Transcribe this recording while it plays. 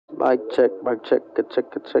Mic check, check.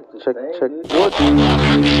 What?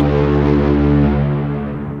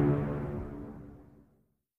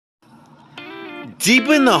 Deep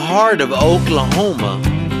in the heart of Oklahoma,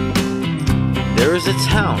 there is a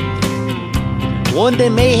town. One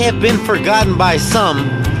that may have been forgotten by some,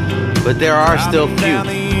 but there are still few.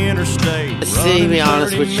 To be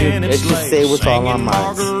honest with you, let's just say what's on our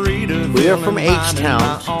minds. We are from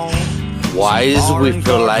H-Town. Why is we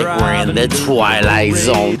feel like we're in the Twilight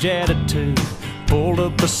Zone? Pulled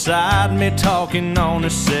up beside me, talking on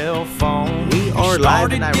his cell phone. We are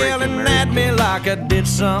live and yelling at me like I did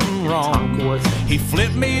something wrong. He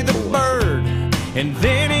flipped me the bird, and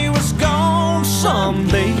then he was gone. Some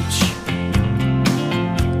beach,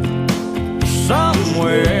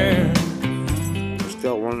 somewhere.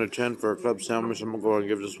 Scale 1 to 10 for a club sandwich. I'm gonna go ahead and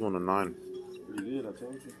give this one a 9. Pretty good, I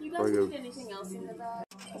told you. You guys don't get anything else in the bag?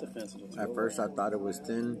 At first I thought it was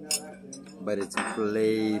thin, but it's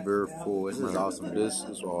flavorful. This is awesome. This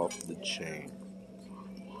is off the chain.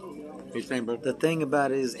 The thing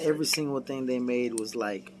about it is every single thing they made was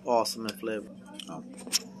like awesome in flavor. Oh.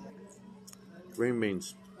 Green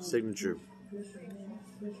beans, signature.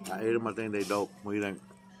 I ate them. I think they dope. What do you think?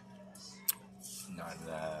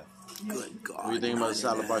 Good God. What do you think about the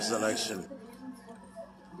salad bar selection?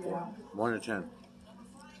 1 to 10.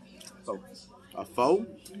 Oh, A foe?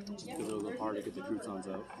 just because it was a hard to get the croutons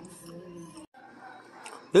out.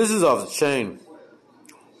 This is off the chain.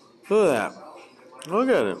 Look at that. Look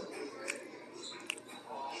at it.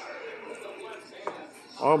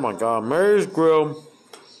 Oh my God. Mary's Grill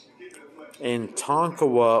in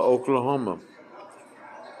Tonkawa, Oklahoma.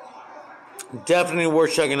 Definitely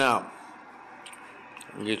worth checking out.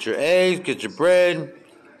 Get your eggs, get your bread,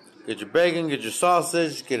 get your bacon, get your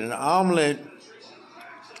sausage, get an omelet,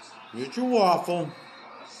 get your waffle,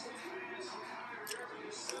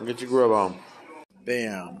 and get your grub on.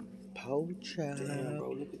 Bam. Pocha. Damn,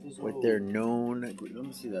 bro, look at this With their known. Let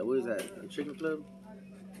me see that. What is that? A chicken club?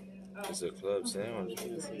 It's a club sandwich.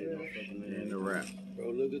 And a wrap.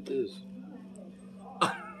 Bro, look at this.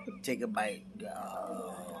 Take a bite.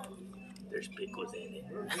 Oh, there's pickles in it.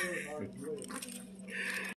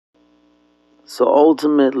 So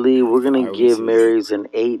ultimately, we're going to give Mary's an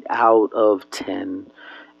 8 out of 10.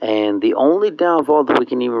 And the only downfall that we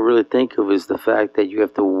can even really think of is the fact that you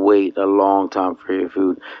have to wait a long time for your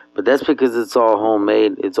food. But that's because it's all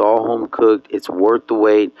homemade. It's all home cooked. It's worth the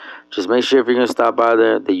wait. Just make sure if you're going to stop by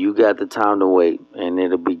there that you got the time to wait. And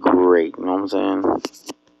it'll be great. You know what I'm saying?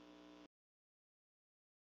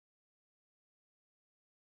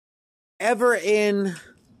 Ever in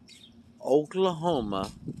Oklahoma,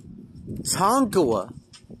 Tonkawa.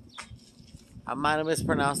 I might have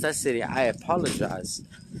mispronounced that city. I apologize.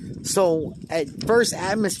 So, at first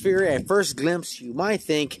atmosphere, at first glimpse, you might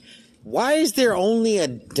think, why is there only a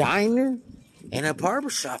diner and a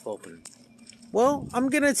barbershop open? Well, I'm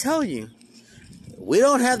going to tell you. We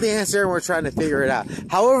don't have the answer and we're trying to figure it out.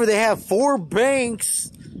 However, they have 4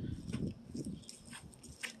 banks.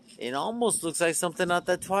 It almost looks like something out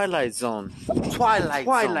that Twilight Zone.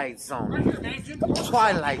 Twilight Zone.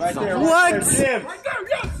 Twilight Right Zone. there, What? right there, Jim.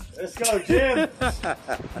 Let's go, Jim.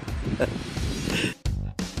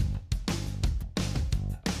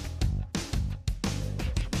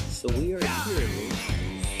 So we are here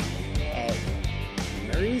at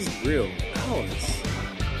Mary's Grill. Alice.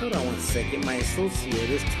 Hold on 1 second. My associate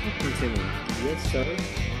is talking to me. Yes, sir.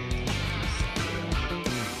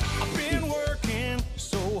 I've been working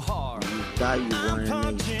so hard. You thought you were in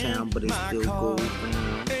H-Town, but it still goes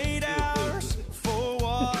down. 8 hours for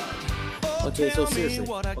what? Okay, so seriously.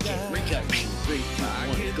 Okay, recap. 3, 2,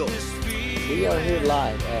 1, go. We are here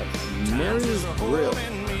live at Mary's Grill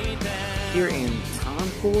here in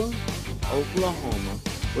Tonkawa, Oklahoma,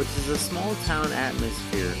 which is a small town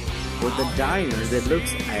atmosphere with a diner that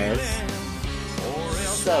looks as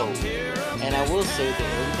so. And I will say that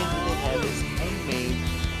everything that they have is handmade.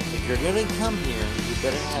 If you're gonna come here, you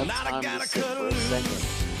better have time to sit for a second.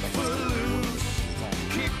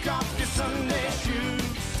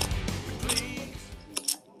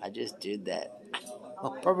 I just did that.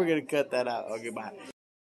 I'm probably gonna cut that out. Okay, bye.